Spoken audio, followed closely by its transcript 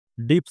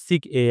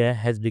DeepSeek AI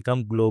has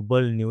become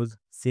global news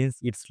since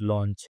its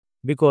launch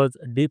because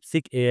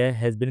DeepSeek AI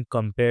has been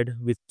compared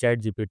with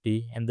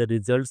ChatGPT and the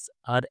results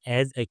are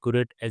as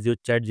accurate as your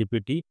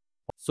ChatGPT.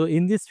 So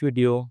in this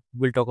video,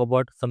 we'll talk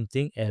about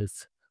something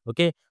else.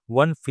 Okay,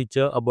 one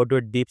feature about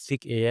your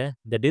DeepSeek AI,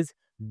 that is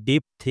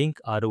DeepThink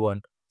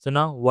R1. So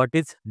now what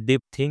is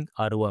DeepThink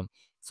R1?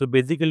 So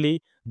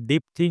basically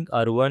DeepThink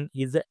R1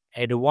 is an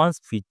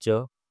advanced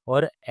feature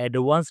or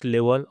advanced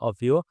level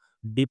of your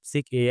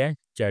DeepSeek AI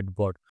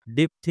chatbot.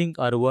 DeepThink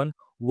R1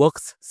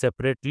 works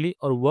separately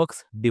or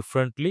works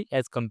differently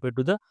as compared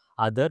to the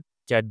other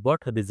chatbot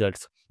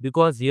results,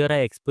 because here I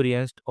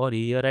experienced or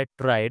here I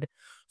tried.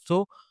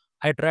 So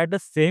I tried the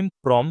same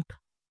prompt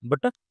but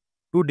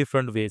two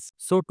different ways.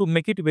 So to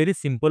make it very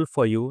simple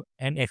for you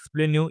and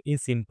explain you in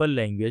simple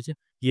language,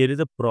 here is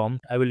a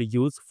prompt I will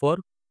use for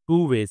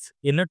two ways.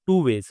 In a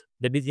two ways,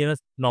 that is in a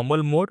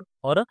normal mode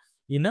or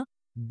in a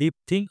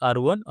DeepThink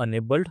R1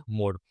 enabled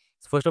mode.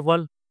 So first of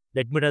all,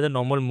 let me try the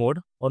normal mode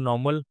or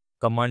normal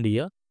command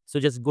here. So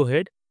just go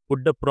ahead,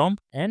 put the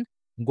prompt and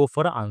go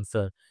for an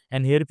answer.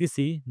 And here if you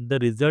see the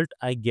result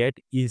I get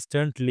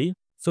instantly.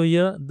 So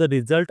here the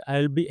result I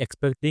will be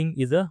expecting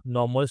is a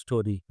normal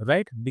story,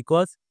 right?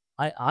 Because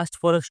I asked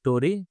for a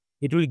story,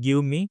 it will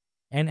give me,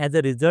 and as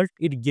a result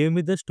it gave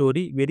me the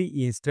story very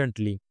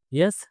instantly.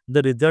 Yes,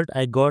 the result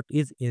I got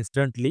is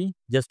instantly,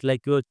 just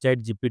like your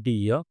chat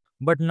GPT here.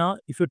 But now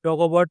if you talk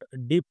about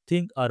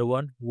DeepThink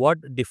R1, what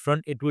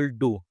different it will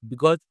do,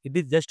 because it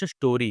is just a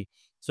story.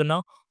 So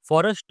now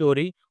for a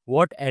story,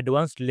 what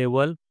advanced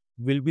level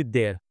will be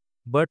there?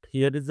 But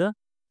here is a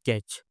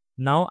catch.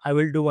 Now I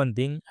will do one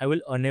thing. I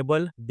will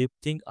enable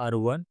DeepThink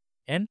R1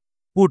 and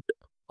put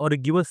or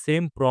give a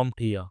same prompt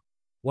here.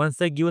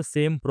 Once I give a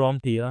same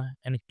prompt here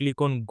and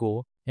click on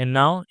go, and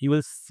now you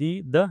will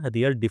see the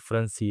real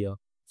difference here.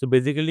 So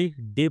basically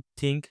deep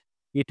think,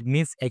 it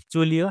means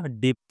actually a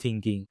deep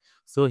thinking.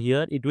 So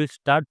here it will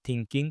start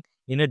thinking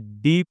in a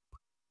deep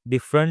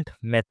different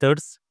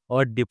methods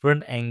or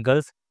different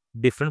angles,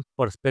 different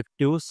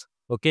perspectives.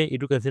 Okay,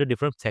 it will consider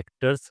different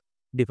sectors,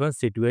 different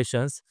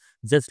situations,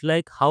 just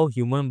like how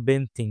human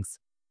brain thinks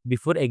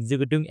before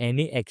executing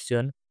any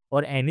action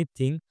or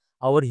anything.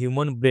 Our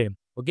human brain,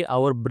 okay,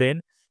 our brain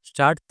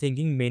start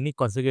thinking many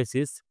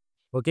consequences,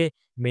 okay,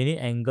 many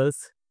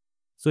angles.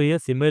 So here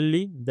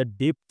similarly the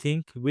deep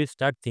think will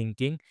start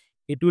thinking,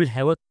 it will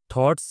have a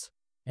thoughts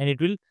and it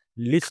will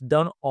list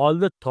down all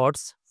the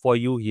thoughts for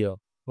you here.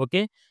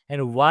 Okay,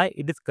 and why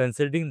it is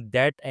considering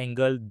that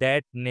angle,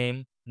 that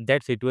name,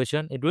 that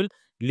situation, it will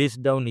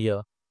list down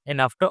here. And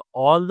after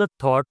all the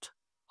thoughts,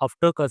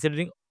 after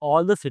considering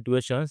all the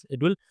situations,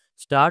 it will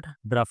start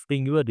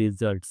drafting your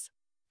results.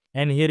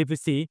 And here if you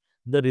see,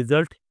 the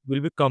result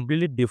will be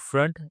completely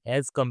different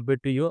as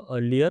compared to your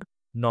earlier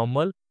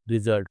normal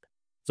result.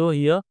 So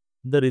here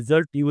the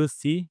result you will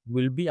see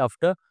will be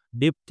after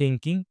deep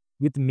thinking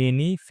with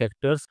many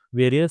factors,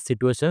 various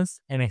situations,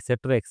 and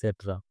etc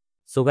etc.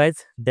 So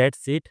guys,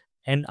 that's it,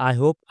 and I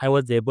hope I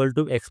was able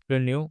to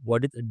explain you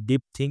what is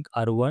deep think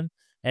R1,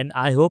 and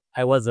I hope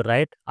I was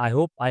right. I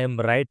hope I am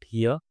right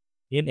here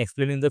in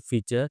explaining the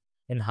feature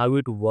and how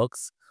it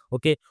works.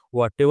 Okay,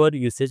 whatever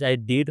usage I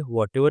did,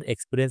 whatever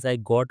experience I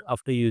got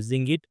after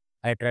using it,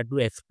 I tried to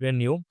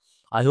explain you.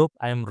 I hope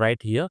I am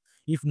right here.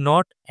 If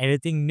not,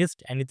 anything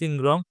missed,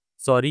 anything wrong,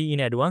 sorry in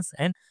advance,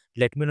 and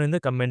let me know in the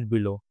comment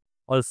below.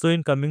 Also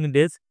in coming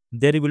days,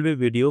 there will be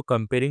video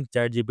comparing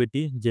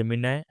ChatGPT,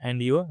 Gemini,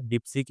 and your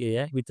DeepSeek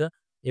AI with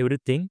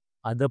everything,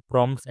 other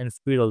prompts and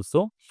speed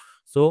also.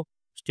 So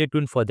stay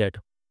tuned for that.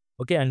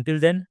 Okay, until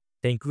then,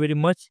 thank you very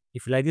much.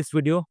 If you like this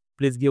video,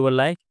 please give a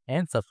like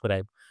and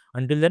subscribe.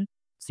 Until then,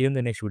 see you in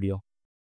the next video.